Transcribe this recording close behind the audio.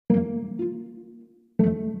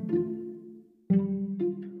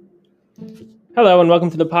Hello and welcome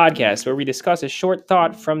to the podcast where we discuss a short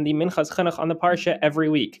thought from the Minchas Chinuch on the Parsha every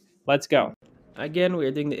week. Let's go. Again, we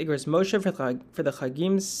are doing the Igrot Moshe for the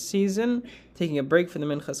Chayim season, taking a break from the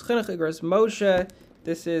Minchas Chinuch Igrot Moshe.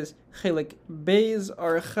 This is Chelik Beis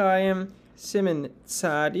Orach Siman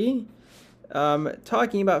Tzadi,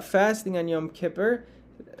 talking about fasting on Yom Kippur.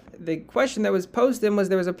 The question that was posed was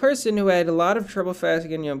there was a person who had a lot of trouble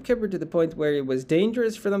fasting on Yom Kippur to the point where it was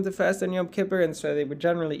dangerous for them to fast on Yom Kippur, and so they would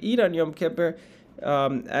generally eat on Yom Kippur,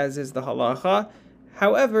 as is the halacha.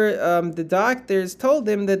 However, the doctors told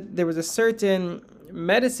him that there was a certain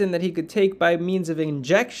medicine that he could take by means of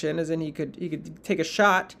injection, as in he could take a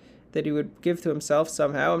shot that he would give to himself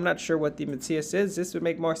somehow. I'm not sure what the Mitzvah is. This would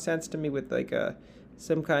make more sense to me with like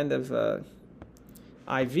some kind of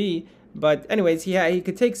IV. But anyways, he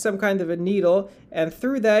could take some kind of a needle, and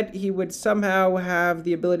through that he would somehow have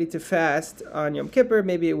the ability to fast on Yom Kippur.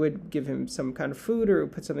 Maybe it would give him some kind of food or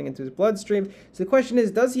put something into his bloodstream. So the question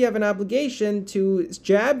is, does he have an obligation to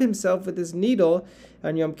jab himself with this needle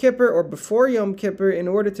on Yom Kippur or before Yom Kippur in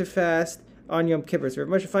order to fast on Yom Kippur? So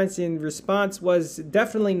Moshe Feinstein's response was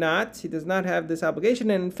definitely not. He does not have this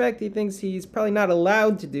obligation, and in fact he thinks he's probably not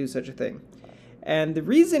allowed to do such a thing. And the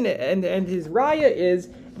reason, and his raya is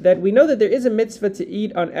that we know that there is a mitzvah to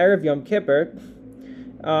eat on Erev Yom Kippur,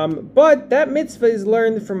 but that mitzvah is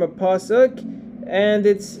learned from a pasuk, and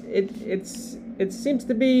it seems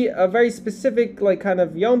to be a very specific, like kind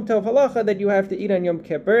of Yom Tov halacha that you have to eat on Yom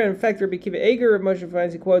Kippur. And in fact, Rabbi Kiva Eger of Moshe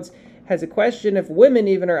Feinstein quotes has a question if women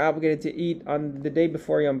even are obligated to eat on the day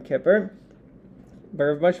before Yom Kippur. But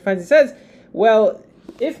Rabbi Moshe Feinstein says, well,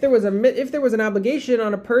 if there was an obligation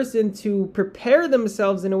on a person to prepare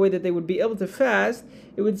themselves in a way that they would be able to fast,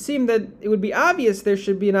 it would seem that it would be obvious there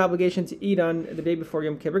should be an obligation to eat on the day before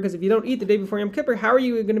Yom Kippur, because if you don't eat the day before Yom Kippur, how are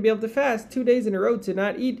you going to be able to fast 2 days in a row to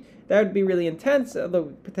not eat? That would be really intense,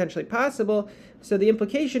 although potentially possible. So the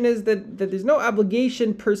implication is that there's no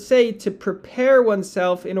obligation per se to prepare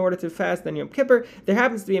oneself in order to fast on Yom Kippur. There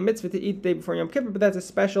happens to be a mitzvah to eat the day before Yom Kippur, but that's a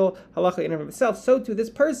special halacha in and of itself. So too, this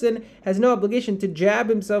person has no obligation to jab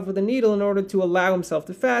himself with a needle in order to allow himself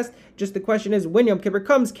to fast. Just the question is, when Yom Kippur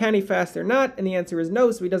comes, can he fast or not? And the answer is no,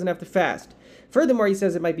 so he doesn't have to fast. Furthermore, he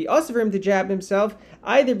says it might be also for him to jab himself,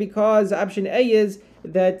 either because option A is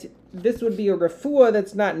that this would be a refuah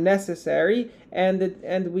that's not necessary,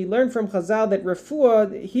 and we learn from Chazal that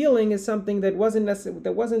refuah, healing, is something that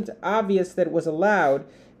wasn't obvious that it was allowed.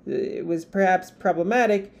 It was perhaps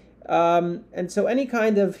problematic, and so any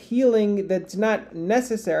kind of healing that's not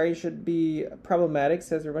necessary should be problematic,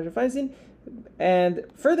 says Rabbi Moshe Feinstein. And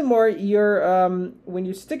furthermore, when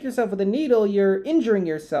you stick yourself with a needle, you're injuring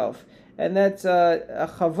yourself. And that's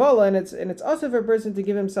a chavala, and it's also for a person to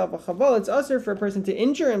give himself a chavala. It's also for a person to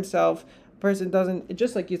injure himself. A person doesn't,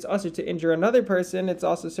 just like it's also to injure another person, it's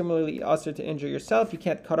also similarly also to injure yourself. You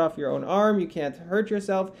can't cut off your own arm, you can't hurt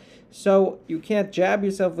yourself, so you can't jab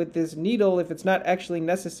yourself with this needle if it's not actually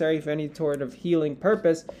necessary for any sort of healing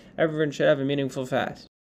purpose. Everyone should have a meaningful fast.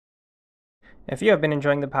 If you have been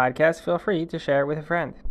enjoying the podcast, feel free to share it with a friend.